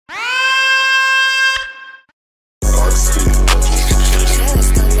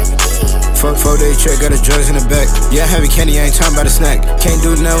4-day trip, got the drugs in the back. Yeah, heavy candy, I ain't talking about a snack. Can't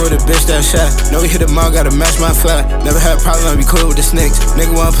do nothing with a bitch that shot. No, we hit the mall, gotta match my fly. Never had a problem, I be cool with the snakes.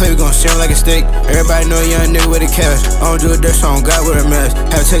 Nigga wanna play, we gon' steer him like a steak. Everybody know a young nigga with a cash. I don't do a dirt, so I don't got with a mask.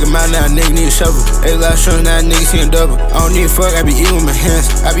 Had to take him out now, nigga need a shovel. 8 last shows, now nigga see him double. I don't need fuck, I be eating with my hands.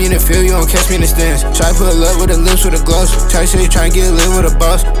 I be in the field, you don't catch me in the stands. Try to pull up with the lips with the gloves. Try to say you tryna get lit with a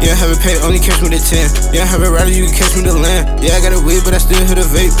boss. You don't have a pay, only catch me the 10. You don't have a rider, you can catch me the land. Yeah, I got a weed, but I still hit a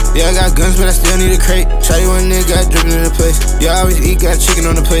vape. Yeah, I got guns, but I still need a crate. Shawty one nigga got drippin' in the place. Yeah, I always eat, got chicken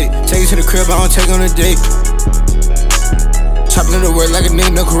on the plate. Take it to the crib, I don't take on a date. Chopping in the word like a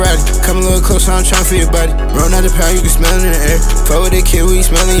nigga, no karate. Come a little closer, I'm trying to feel your body. Roll out the pound, you can smell it in the air. Fuck with that kid, we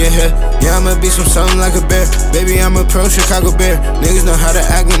smelling your hair. Yeah, I'ma be something like a bear. Baby, I'm a pro Chicago bear. Niggas know how to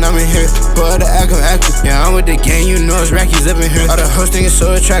act when I'm in here. Boy, how to act, I'm active. Yeah, I'm with the gang, you know it's Rackies up in here. All the hoes think it's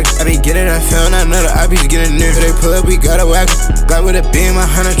so attractive. I be getting that feeling, I know the IB's getting near. If they pull up, we gotta whack em. Got with a beam, my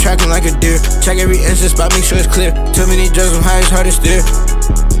hunter tracking like a deer. Check every instant spot, make sure it's clear. Too many drugs, I'm high, it's hard to steer.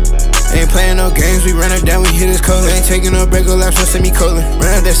 Ain't playing no games, we run her down, we hit his cola. Ain't taking no break, go laps, no semicolon. Run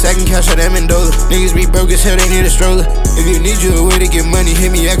out that second cash out that Mendola. Niggas be broke as hell, they need a stroller. If you need you a way to get money,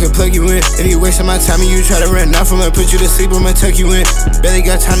 hit me, I can plug you in. If you wasting my time and you try to run off, I'ma put you to sleep, I'ma tuck you in. Barely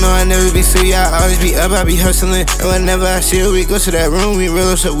got time, no, I never be sleepy, I always be up, I be hustling. And whenever I see her, we go to that room, we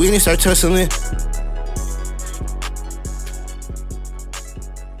roll up so we can start tussling.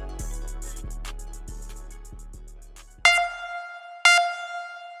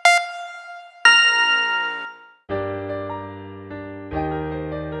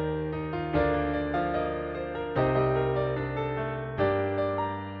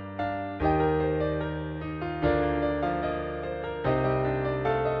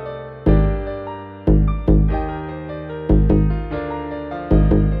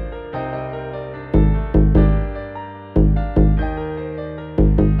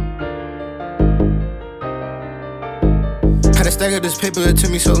 Had to stack up this paper, it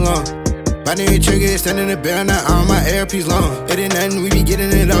took me so long. My nigga trigger is standing in the bed, now all my ARP's long. It ain't nothing, we be getting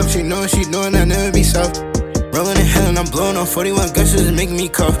it off. She knowin' I never be soft. Rolling in hell and I'm blowing on 41 guns, just making me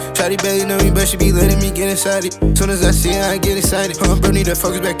cough. Shawty barely know me, but she be letting me get inside it. Soon as I see her, I get excited. Bro, need to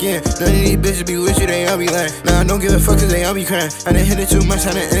focus back in. None of these bitches be with you, they all be lying. Nah, I don't give a fuck cause they all be crying. I done hit it too much,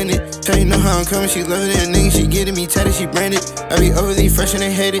 I done end it. Shawty know how I'm coming, she loving it. Nigga, she getting me tatted, she branded. I be overly fresh and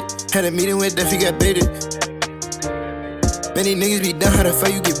they hate it. Had a meeting with Duffy, got baited. Many niggas be done, how the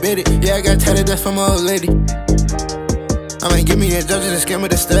fuck you get baited? Yeah, I got tatted, that's from my old lady. I might give me a job just to scam with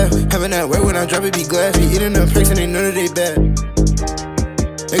the staff. Having that work when I drop it be glass. Be eating them pricks and they know that they bad.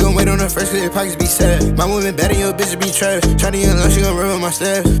 They gon' wait on her first cause their pockets be sad. My woman bad and your bitches be trash. Tryna get lunch, she gon' ruin my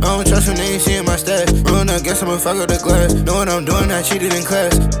stash. I don't trust when they ain't seeing my stash. Rolling up, guess I'ma fuck up the glass. Know what I'm doing, I cheated in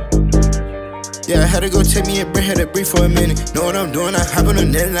class. Yeah, I had to go take me a break, had to breathe for a minute. Know what I'm doing, I hop on the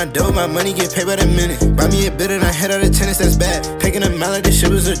net and I double my money, get paid by the minute. Buy me a bit and I head out of tennis, that's bad. Taking a mile like this shit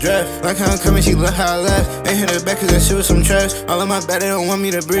was a draft. Like how I'm coming, she love how I laugh. Ain't hit her back cause that shit was some trash. All of my bad, they don't want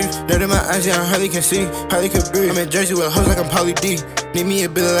me to breathe. Dirt in my eyes, yeah, I hardly can see, hardly could breathe. I'm in Jersey with hoes like I'm Pauly D. Need me a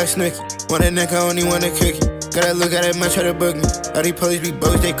billet like Snooki. Want that neck, I only want a cookie. Gotta look at it much, try to book me. All these police be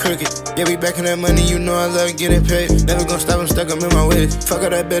bogus, they crooked. Yeah, we back in that money, you know I love getting paid. Never gon' stop, I'm stuck, I'm in my ways. Fuck all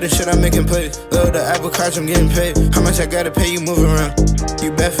that better shit, I'm making plays. Love the apple cards, I'm getting paid. How much I gotta pay you, move around.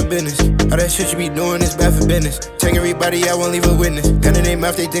 You bad for business. All that shit you be doing is bad for business. Take everybody, I won't leave a witness. Gun in their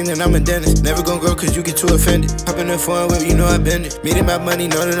mouth, they think that I'm a dentist. Never gon' go cause you get too offended. Hop in the phone whip, you know I bend it. Meeting my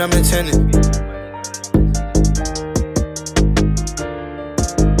money, know that I'm intended.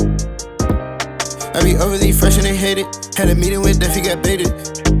 I be overly fresh and they hate it. Had a meeting with Duffy, got baited.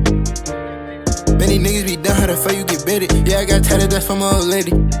 Many niggas be done, how the fuck you get baited? Yeah, I got tatted, that's from my old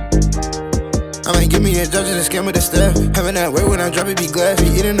lady. I might give me a job just to scam with the staff. Having that work when I drop it be glass.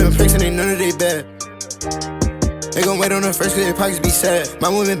 Be eating them pricks and they know that they bad. They gon' wait on her first cause their pockets be sad. My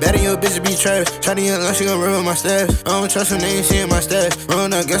woman bad and your bitches be trash. Tryna get lunch, she gon' ruin my stash. I don't trust when they ain't seeing my stash.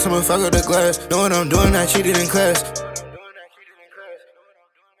 Rolling up, guess I'ma fuck up the glass. Know what I'm doing, I cheated in class.